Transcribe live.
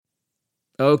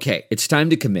Okay, it's time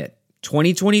to commit.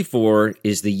 2024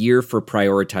 is the year for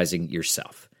prioritizing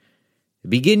yourself.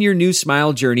 Begin your new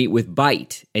smile journey with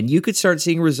Byte, and you could start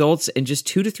seeing results in just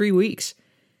 2 to 3 weeks.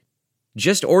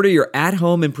 Just order your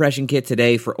at-home impression kit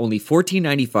today for only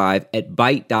 $14.95 at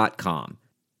Byte.com.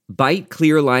 Byte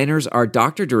clear aligners are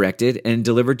doctor-directed and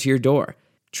delivered to your door.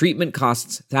 Treatment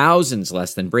costs thousands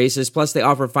less than braces, plus they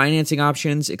offer financing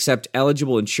options, accept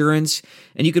eligible insurance,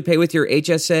 and you could pay with your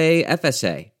HSA,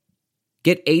 FSA.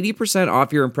 Get 80%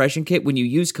 off your impression kit when you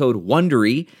use code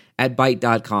WONDERY at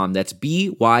Byte.com. That's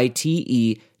BYTE.com.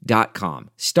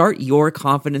 Start your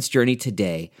confidence journey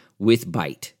today with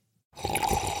Byte.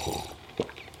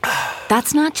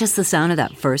 That's not just the sound of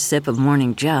that first sip of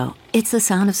Morning Joe. It's the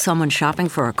sound of someone shopping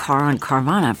for a car on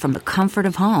Carvana from the comfort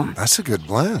of home. That's a good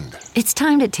blend. It's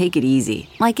time to take it easy,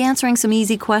 like answering some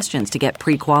easy questions to get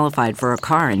pre-qualified for a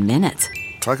car in minutes.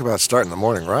 Talk about starting the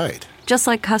morning right. Just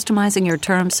like customizing your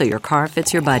terms so your car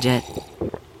fits your budget.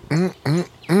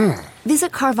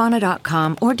 Visit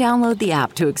Carvana.com or download the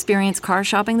app to experience car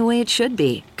shopping the way it should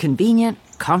be. Convenient,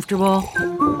 comfortable.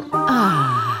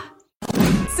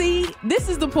 See, this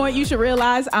is the point you should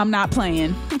realize I'm not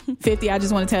playing. 50, I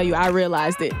just want to tell you, I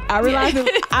realized it. I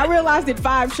realized it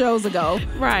 5 shows ago.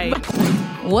 Right.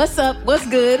 What's up? What's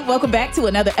good? Welcome back to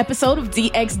another episode of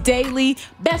DX Daily.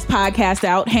 Best podcast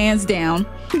out, hands down.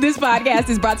 This podcast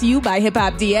is brought to you by Hip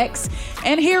Hop DX.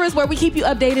 And here is where we keep you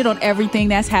updated on everything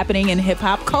that's happening in hip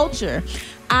hop culture.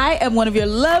 I am one of your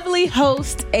lovely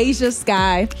hosts, Asia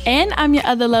Sky. And I'm your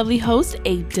other lovely host,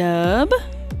 A-Dub.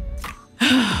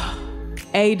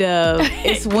 A-Dub,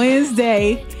 it's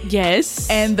Wednesday. Yes.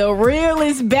 And the real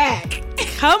is back.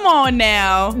 Come on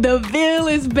now. The Ville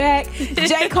is back.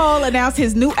 J. Cole announced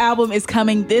his new album is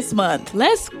coming this month.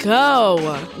 Let's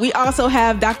go. We also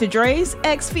have Dr. Dre's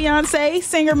ex-fiance,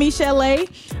 singer Michelle.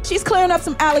 She's clearing up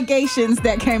some allegations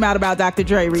that came out about Dr.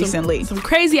 Dre recently. Some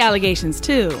crazy allegations,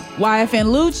 too. YFN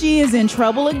Lucci is in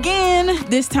trouble again.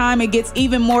 This time it gets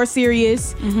even more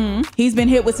serious. He's been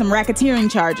hit with some racketeering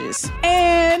charges.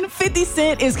 And 50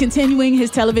 Cent is continuing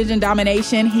his television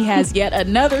domination. He has yet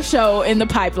another show in the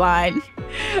pipeline.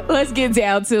 Let's get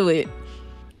down to it.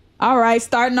 All right,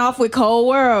 starting off with Cole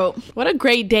World. What a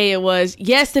great day it was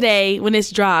yesterday when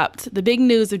this dropped. The big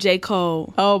news of J.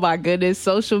 Cole. Oh my goodness.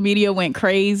 Social media went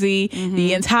crazy.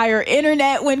 The entire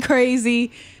internet went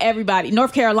crazy. Everybody.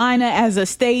 North Carolina as a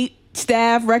state,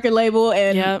 staff, record label,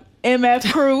 and MF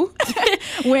crew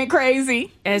went crazy.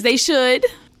 As they should.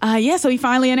 So he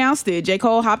finally announced it. J.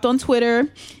 Cole hopped on Twitter.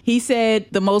 He said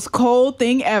the most Cole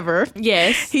thing ever.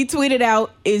 Yes. He tweeted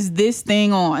out, "Is this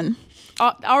thing on?"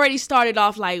 Already started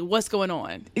off like, what's going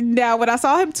on? Now, when I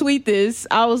saw him tweet this,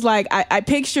 I was like, I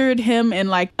pictured him in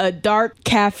like a dark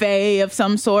cafe of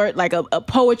some sort, like a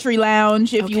poetry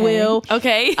lounge, if you will.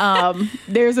 Okay.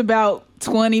 There's about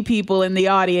 20 people in the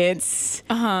audience.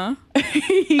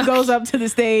 He goes up to the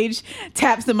stage,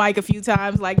 taps the mic a few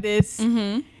times like this.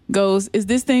 Goes, "Is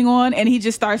this thing on?" And he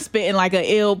just starts spitting like an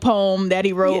ill poem that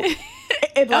he wrote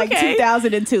in like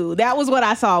 2002. That was what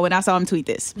I saw when I saw him tweet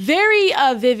this. Very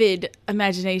vivid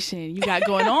imagination you got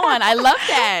going on. I love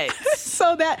that.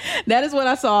 So that is what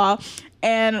I saw.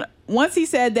 And once he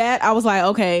said that, I was like,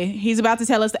 okay, he's about to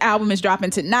tell us the album is dropping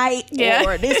tonight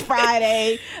or this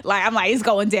Friday. Like, I'm like, it's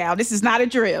going down. This is not a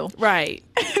drill. Right.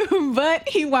 But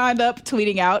he wound up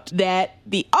tweeting out that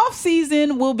the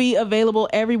off-season will be available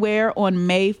everywhere on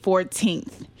May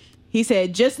 14th. He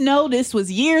said, "Just know this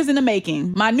was years in the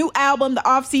making. My new album, The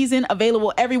Off-Season,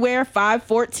 available everywhere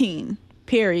 5/14.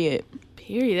 Period.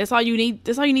 That's all you need.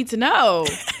 That's all you need to know."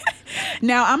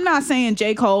 Now, I'm not saying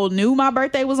J. Cole knew my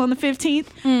birthday was on the 15th.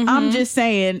 I'm just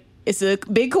saying it's a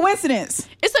big coincidence.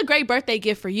 It's a great birthday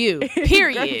gift for you.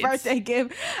 Period. Great birthday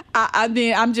gift.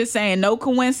 I'm just saying, no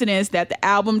coincidence that the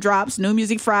album drops New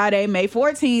Music Friday, May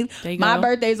 14th. My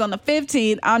birthday's on the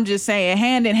 15th. I'm just saying,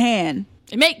 hand in hand.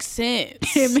 It makes sense.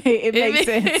 It makes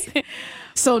sense.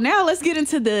 So now let's get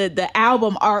into the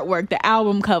album artwork, the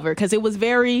album cover, because it was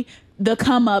very The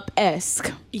Come Up-esque.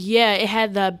 Yeah, it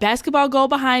had the basketball goal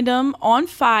behind him on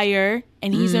fire,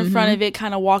 and he's in front of it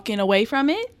kind of walking away from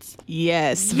it.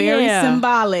 Yes, very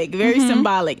symbolic, very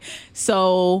symbolic.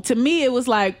 So to me, it was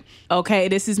like, okay,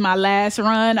 this is my last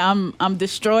run. I'm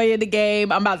destroying the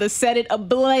game. I'm about to set it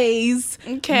ablaze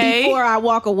before I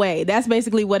walk away. That's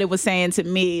basically what it was saying to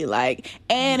me. Like,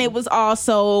 and it was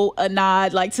also a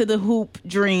nod like to the hoop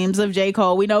dreams of J.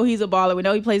 Cole. We know he's a baller. We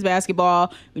know he plays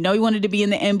basketball. We know he wanted to be in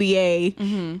the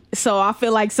NBA. So I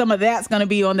feel like some of that's going to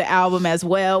be on the album as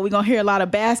well. We're going to hear a lot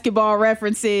of basketball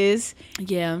references.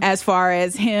 Yeah. As far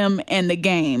as him and the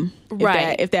game.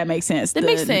 Right. If that makes sense. That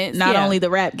makes sense. Not only the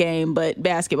rap game, but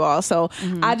basketball. while.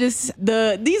 So I just,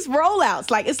 these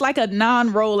rollouts, like it's like a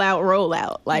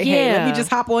non-rollout. Like, hey, let me just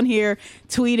hop on here,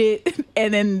 tweet it,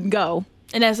 and then go.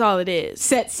 And that's all it is.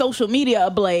 Set social media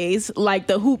ablaze, like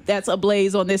the hoop that's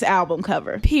ablaze on this album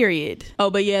cover. Period. Oh,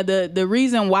 but yeah, the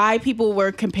reason why people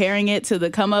were comparing it to the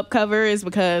Come Up cover is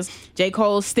because J.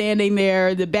 Cole's standing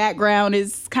there. The background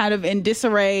is kind of in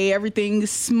disarray. Everything's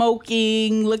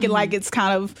smoking, looking like it's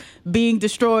kind of being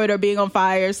destroyed or being on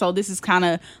fire. So this is kind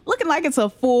of looking like it's a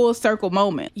full circle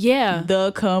moment. Yeah.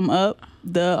 The Come Up.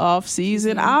 The off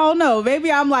season. I don't know.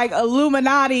 Maybe I'm like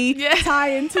Illuminati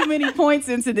tying too many points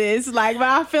into this. Like, but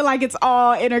I feel like it's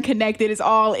all interconnected. It's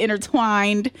all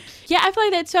intertwined. Yeah, I feel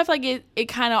like that too. I feel like it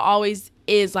kind of always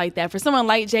is like that for someone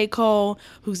like J. Cole,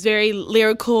 who's very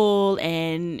lyrical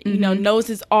and you know knows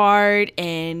his art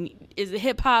and is a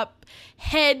hip hop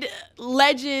head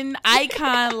legend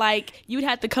icon. Like, you'd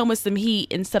have to come with some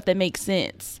heat and stuff that makes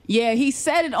sense. Yeah, he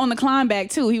said it on the Climb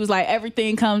Back too. He was like,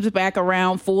 everything comes back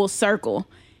around full circle.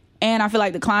 And I feel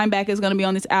like the Climb Back is going to be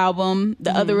on this album.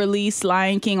 The other release,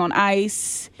 Lion King on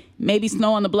Ice, maybe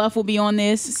Snow on the Bluff will be on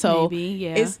this. So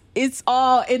it's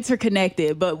all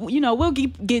interconnected. But you know, we'll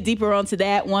get deeper onto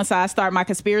that once I start my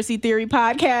conspiracy theory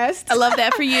podcast. I love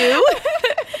that for you.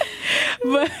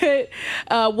 But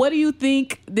what do you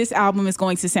think this album is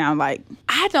going to sound like?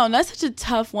 I don't know. That's such a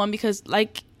tough one because,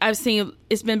 like I've seen,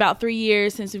 it's been about 3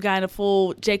 years since we've gotten a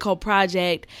full J. Cole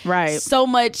project. Right. So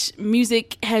much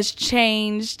music has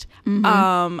changed.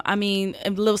 I mean,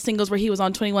 little singles where he was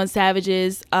on 21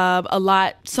 Savage's A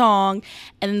Lot song,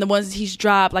 and then the ones he's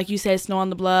dropped, like you said, Snow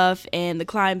on the Bluff and The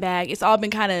Climb Back. It's all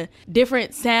been kind of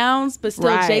different sounds, but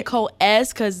still J.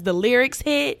 Cole-esque because the lyrics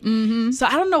hit. So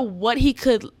I don't know what he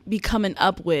could be coming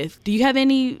up with. Do you have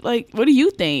any, like, what do you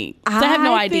think? I have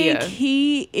no idea. I think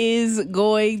he is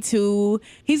going to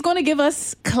give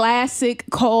us classic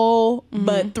Cole,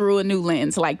 but through a new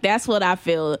lens. Like, that's what I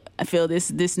feel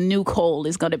this new Cole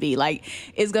is going to be. Like,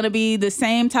 it's going to be the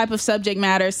same type of subject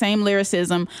matter, same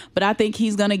lyricism, but I think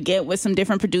he's going to get with some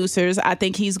different producers. I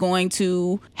think he's going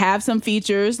to have some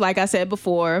features, like I said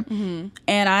before, and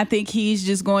I think he's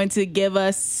just going to give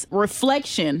us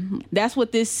reflection. That's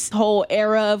what this whole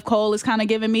era of Cole is kind of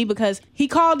giving me, because he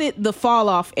called it the fall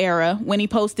off era when he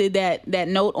posted that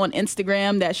note on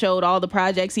Instagram that showed all the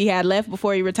projects he had left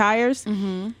before he retires.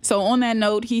 So on that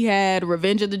note, he had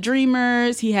Revenge of the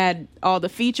Dreamers, he had all the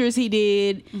features he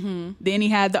did, then he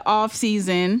had the off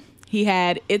season, he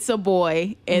had It's a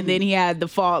Boy, and then he had the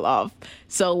fall off.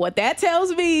 So what that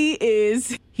tells me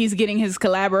is he's getting his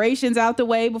collaborations out the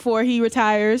way before he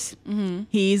retires.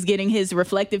 He's getting his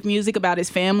reflective music about his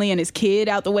family and his kid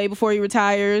out the way before he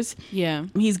retires. Yeah.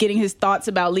 He's getting his thoughts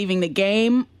about leaving the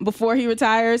game before he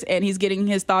retires, and he's getting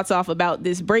his thoughts off about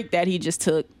this break that he just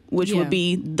took, which would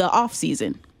be the off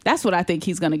season. That's what I think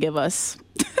he's going to give us.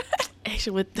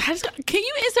 Actually, can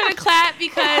you insert a clap,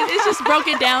 because it's just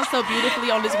broken down so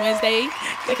beautifully on this Wednesday.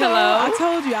 Like, hello. I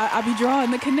told you I be drawing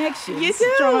the connections. You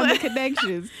do. Drawing the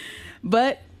connections.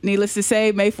 But needless to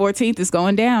say, May 14th is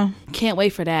going down. Can't wait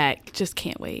for that. Just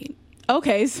can't wait.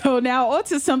 Okay, so now on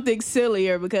to something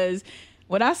sillier, because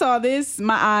when I saw this,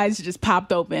 my eyes just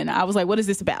popped open. I was like, what is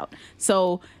this about?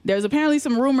 So there's apparently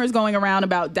some rumors going around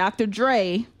about Dr.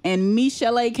 Dre, and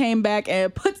Michel'le came back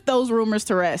and put those rumors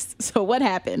to rest. So what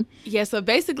happened? Yeah, so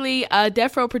basically,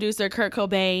 Death Row producer Kurt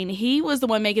Cobain, he was the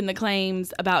one making the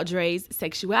claims about Dre's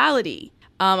sexuality.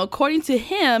 According to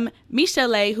him,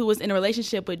 Michel'le, who was in a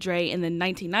relationship with Dre in the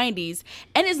 1990s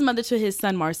and is mother to his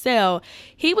son Marcel,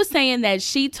 he was saying that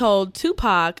she told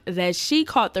Tupac that she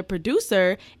caught the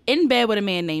producer in bed with a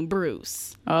man named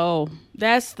Bruce. Oh.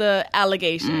 That's the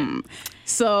allegation.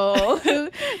 So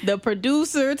the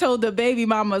producer told the baby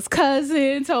mama's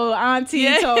cousin, told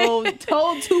auntie, told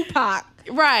Tupac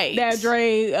that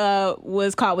Dre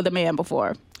was caught with a man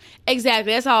before.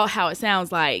 Exactly. That's all how it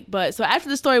sounds like. But so after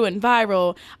the story went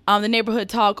viral, the Neighborhood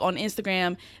Talk on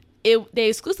Instagram, they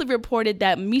exclusively reported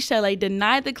that Michel'le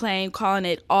denied the claim, calling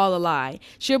it all a lie.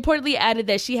 She reportedly added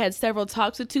that she had several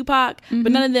talks with Tupac,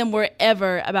 but none of them were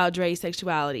ever about Dre's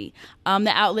sexuality.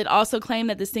 The outlet also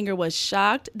claimed that the singer was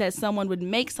shocked that someone would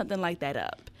make something like that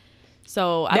up.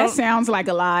 So that sounds like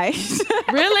a lie.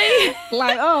 Really?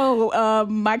 Like,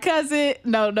 my cousin.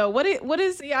 No. What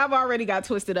is? Yeah, I've already got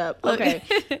twisted up. Okay.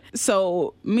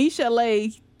 So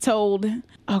Michel'le told.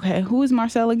 Okay, who is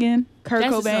Marcel again? Kurt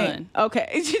That's Cobain. His son.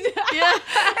 Okay. Yeah.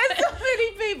 That's so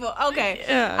many people. Okay.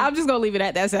 Yeah. I'm just gonna leave it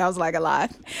at that. Sounds like a lie.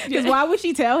 Because why would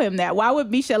she tell him that? Why would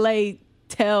Michel'le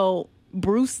tell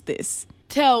Bruce this?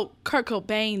 tell Kurt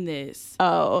Cobain this.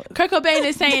 Oh. Kurt Cobain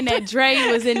is saying that Dre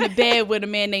was in the bed with a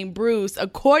man named Bruce,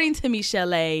 according to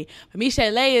Michel'le. But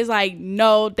Michel'le is like,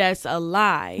 no, that's a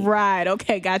lie. Right.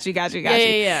 Okay. Got you.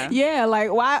 Yeah. Yeah. Like,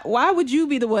 why would you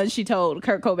be the one she told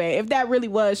Kurt Cobain? If that really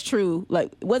was true,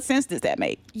 like, what sense does that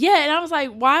make? Yeah. And I was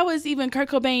like, why would he even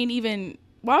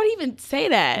say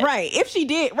that? Right. If she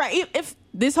did. Right. If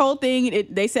this whole thing,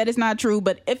 they said it's not true,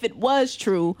 but if it was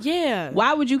true, yeah,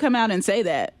 why would you come out and say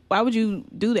that? Why would you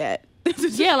do that?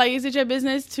 Yeah, like, is it your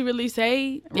business to really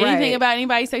say anything about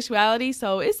anybody's sexuality?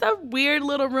 So it's a weird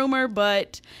little rumor,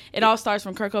 but it all starts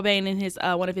from Kurt Cobain in his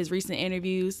one of his recent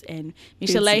interviews, and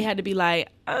Michel'le had to be like,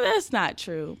 oh, that's not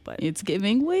true. But it's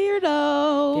giving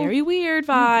weirdo. Very weird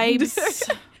vibes.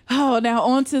 Oh, now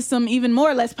on to some even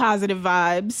more less positive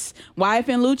vibes.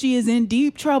 YFN Lucci is in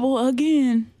deep trouble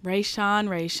again.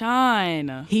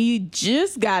 Rayshawn. He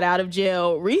just got out of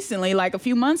jail recently, like a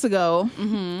few months ago.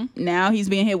 Mm-hmm. Now he's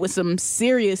being hit with some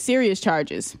serious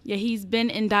charges. Yeah, he's been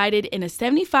indicted in a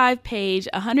 75-page,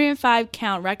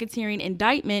 105-count racketeering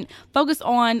indictment focused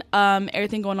on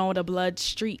everything going on with the Blood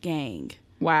Street Gang.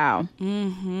 Wow.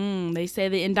 Mm-hmm. They say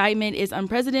the indictment is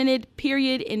unprecedented,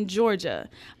 period, in Georgia.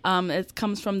 It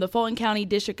comes from the Fulton County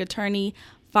District Attorney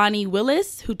Fani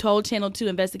Willis, who told Channel 2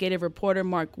 investigative reporter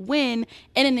Mark Wynn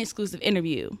in an exclusive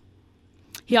interview.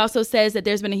 He also says that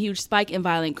there's been a huge spike in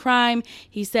violent crime.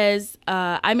 He says,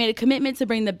 I made a commitment to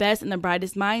bring the best and the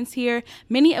brightest minds here,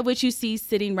 many of which you see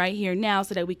sitting right here now,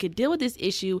 so that we could deal with this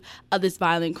issue of this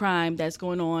violent crime that's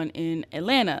going on in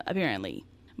Atlanta, apparently.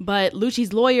 But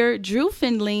Lucci's lawyer, Drew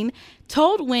Findling,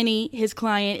 told Winnie his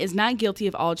client is not guilty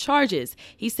of all charges.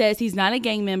 He says he's not a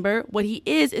gang member. What he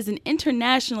is an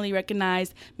internationally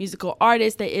recognized musical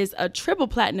artist that is a triple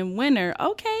platinum winner.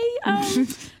 Okay,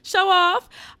 show off.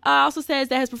 Also says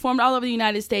that has performed all over the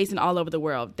United States and all over the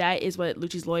world. That is what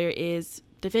Lucci's lawyer is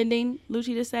defending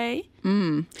Lucci to say.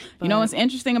 You know what's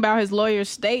interesting about his lawyer's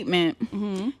statement?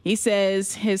 Mm-hmm. He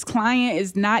says his client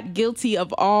is not guilty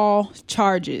of all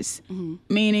charges,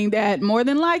 meaning that more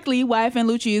than likely YFN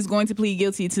Lucci is going to plead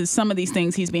guilty to some of these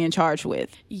things he's being charged with.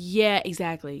 Yeah,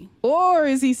 exactly. Or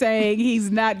is he saying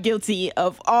he's not guilty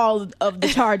of all of the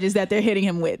charges that they're hitting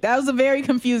him with? That was a very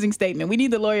confusing statement. We need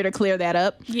the lawyer to clear that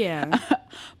up. Yeah.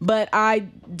 But I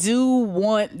do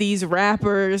want these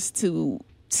rappers to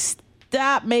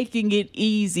stop making it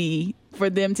easy for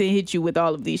them to hit you with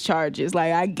all of these charges.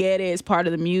 Like, I get it. It's part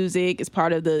of the music. It's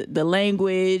part of the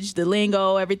language, the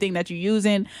lingo, everything that you're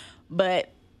using. But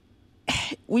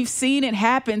we've seen it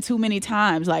happen too many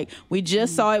times. Like, we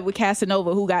just saw it with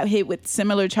Casanova, who got hit with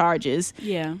similar charges.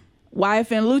 Yeah.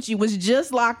 YFN Lucci was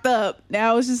just locked up.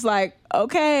 Now it's just like,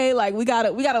 okay, like, we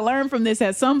gotta learn from this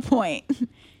at some point.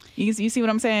 You see what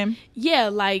I'm saying? Yeah,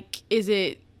 like, is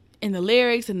it in the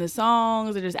lyrics and the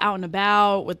songs, or just out and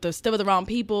about with the wrong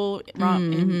people,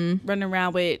 and running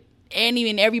around with any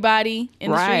and everybody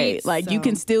in the streets. Like, so you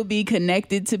can still be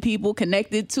connected to people,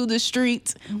 connected to the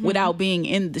streets without being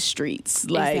in the streets.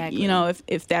 Like, exactly. You know,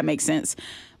 if that makes sense.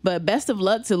 But best of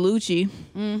luck to Lucci.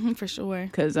 For sure.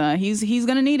 Because he's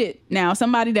going to need it. Now,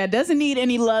 somebody that doesn't need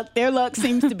any luck, their luck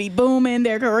seems to be booming.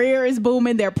 Their career is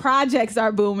booming. Their projects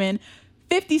are booming.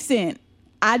 50 Cent.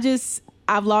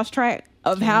 I've lost track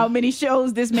of how many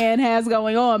shows this man has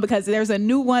going on, because there's a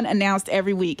new one announced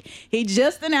every week. He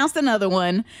just announced another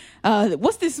one.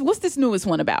 What's this newest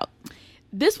one about?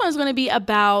 This one's going to be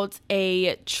about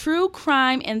a true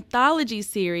crime anthology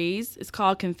series. It's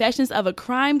called Confessions of a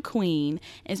Crime Queen.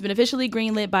 And it's been officially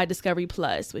greenlit by Discovery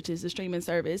Plus, which is the streaming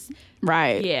service.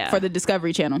 Right. Yeah. For the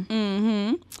Discovery Channel.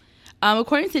 Mm-hmm.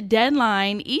 According to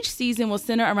Deadline, each season will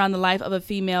center around the life of a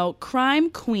female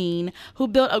crime queen who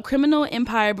built a criminal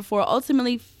empire before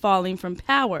ultimately falling from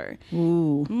power.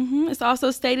 Ooh. It's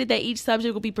also stated that each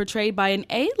subject will be portrayed by an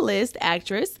A-list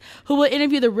actress who will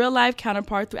interview the real-life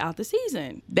counterpart throughout the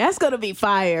season. That's going to be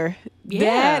fire. Yeah.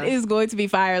 That is going to be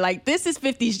fire. Like, this is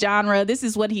 50's genre. This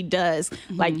is what he does.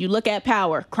 Like, you look at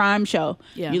Power, crime show.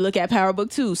 Yeah. You look at Power Book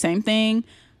 2, same thing.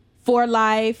 For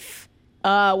Life.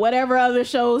 Whatever other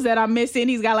shows that I'm missing,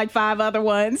 he's got like 5 other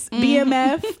ones.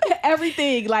 BMF,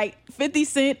 everything. Like, 50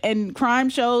 Cent and crime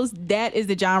shows, that is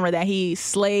the genre that he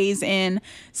slays in.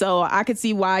 So I could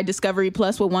see why Discovery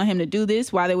Plus would want him to do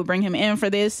this, why they would bring him in for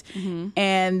this.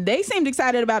 And they seemed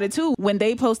excited about it too. When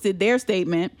they posted their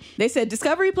statement, they said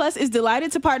Discovery Plus is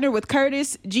delighted to partner with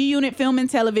Curtis, G-Unit Film and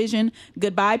Television,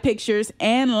 Goodbye Pictures,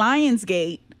 and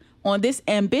Lionsgate on this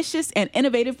ambitious and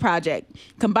innovative project,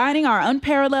 combining our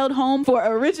unparalleled home for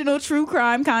original true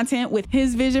crime content with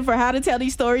his vision for how to tell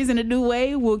these stories in a new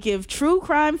way will give true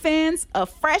crime fans a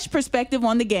fresh perspective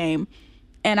on the game.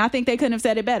 And I think they couldn't have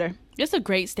said it better. It's a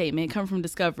great statement. Come from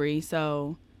Discovery,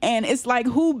 so And it's like,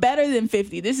 who better than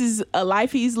 50? This is a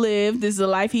life he's lived. This is a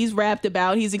life he's rapped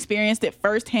about. He's experienced it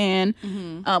firsthand.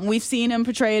 We've seen him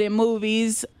portrayed in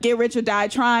movies, Get Rich or Die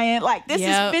Trying. Like, this is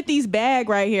 50's bag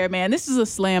right here, man. This is a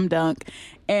slam dunk.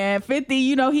 And 50,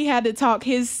 you know, he had to talk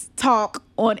his talk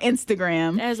on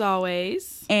Instagram. As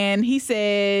always. And he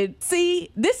said,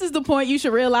 see, this is the point you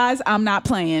should realize I'm not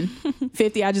playing.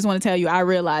 50, I just want to tell you, I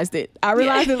realized it. I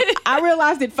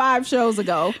realized it 5 shows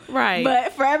ago. Right.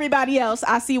 But for everybody else,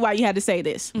 I see why you had to say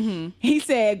this. He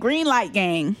said, Green Light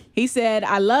Gang. He said,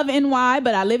 I love NY,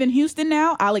 but I live in Houston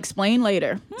now. I'll explain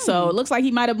later. So it looks like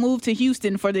he might have moved to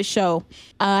Houston for this show.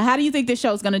 How do you think this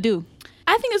show is going to do?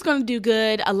 I think it's going to do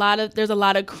good. There's a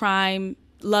lot of crime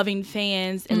loving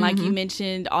fans, and like you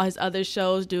mentioned, all his other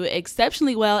shows do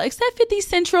exceptionally well, except 50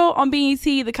 Central on BET,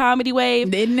 the comedy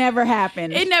wave. It never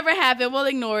happened. We'll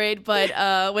ignore it. But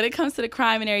when it comes to the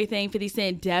crime and everything, 50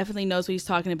 Cent definitely knows what he's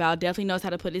talking about, definitely knows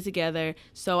how to put it together.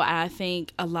 So I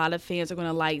think a lot of fans are going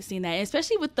to like seeing that, and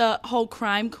especially with the whole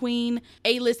crime queen,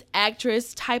 A-list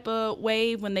actress type of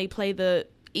wave when they play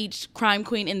each crime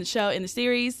queen in the show, in the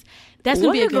series. That's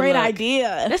gonna be a great look.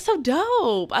 idea. That's so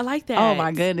dope. I like that. Oh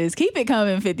my goodness. Keep it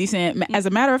coming, 50 Cent. As a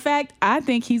matter of fact, I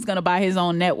think he's going to buy his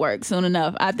own network soon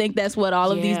enough. I think that's what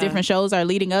all of these different shows are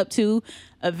leading up to.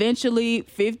 Eventually,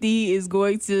 50 is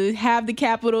going to have the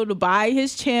capital to buy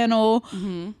his channel,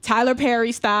 Tyler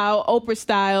Perry style, Oprah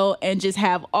style, and just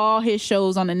have all his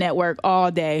shows on the network all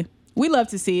day. We love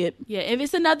to see it. Yeah, if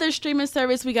it's another streaming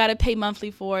service we got to pay monthly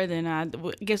for, then I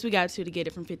guess we got to get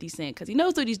it from 50 Cent because he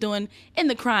knows what he's doing in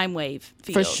the crime wave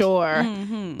field. For sure.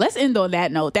 Let's end on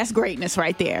that note. That's greatness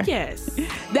right there. Yes.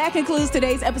 That concludes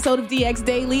today's episode of DX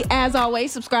Daily. As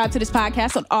always, subscribe to this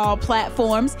podcast on all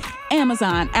platforms: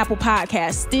 Amazon, Apple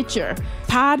Podcasts, Stitcher,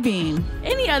 Podbean.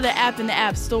 Any other app in the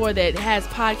App Store that has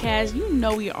podcasts, you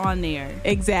know we're on there.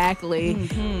 Exactly.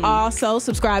 Also,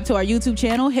 subscribe to our YouTube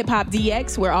channel, Hip Hop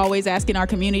DX. We're always asking our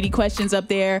community questions up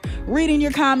there, reading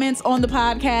your comments on the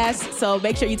podcast. So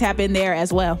make sure you tap in there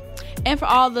as well. And for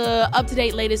all the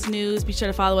up-to-date latest news, be sure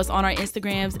to follow us on our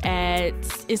Instagram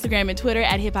and Twitter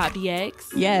at HipHopDX.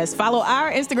 Yes, follow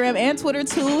our Instagram and Twitter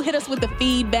too. Hit us with the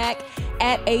feedback.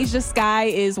 At Asia Sky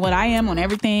is what I am on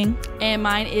everything. And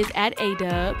mine is at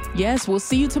ADub. Yes, we'll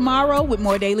see you tomorrow with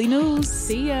more daily news.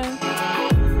 See ya.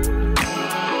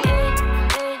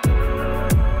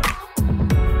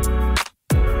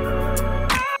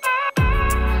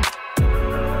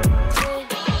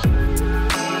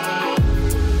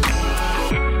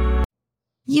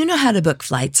 You know how to book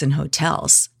flights and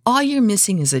hotels. All you're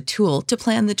missing is a tool to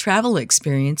plan the travel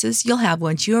experiences you'll have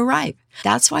once you arrive.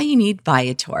 That's why you need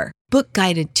Viator. Book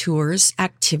guided tours,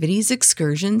 activities,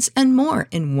 excursions, and more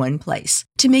in one place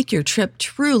to make your trip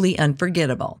truly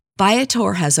unforgettable.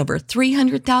 Viator has over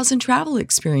 300,000 travel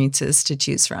experiences to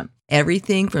choose from.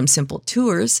 Everything from simple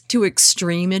tours to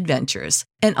extreme adventures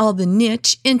and all the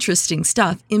niche, interesting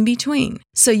stuff in between.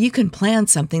 So you can plan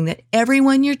something that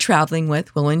everyone you're traveling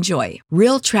with will enjoy.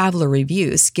 Real traveler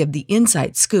reviews give the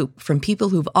inside scoop from people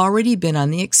who've already been on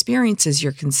the experiences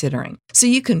you're considering. So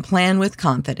you can plan with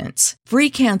confidence. Free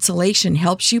cancellation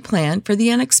helps you plan for the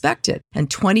unexpected. And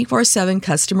 24/7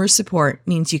 customer support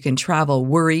means you can travel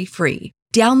worry-free.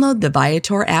 Download the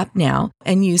Viator app now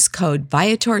and use code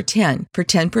Viator10 for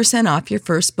 10% off your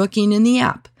first booking in the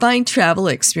app. Find travel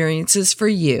experiences for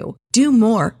you. Do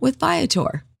more with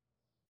Viator.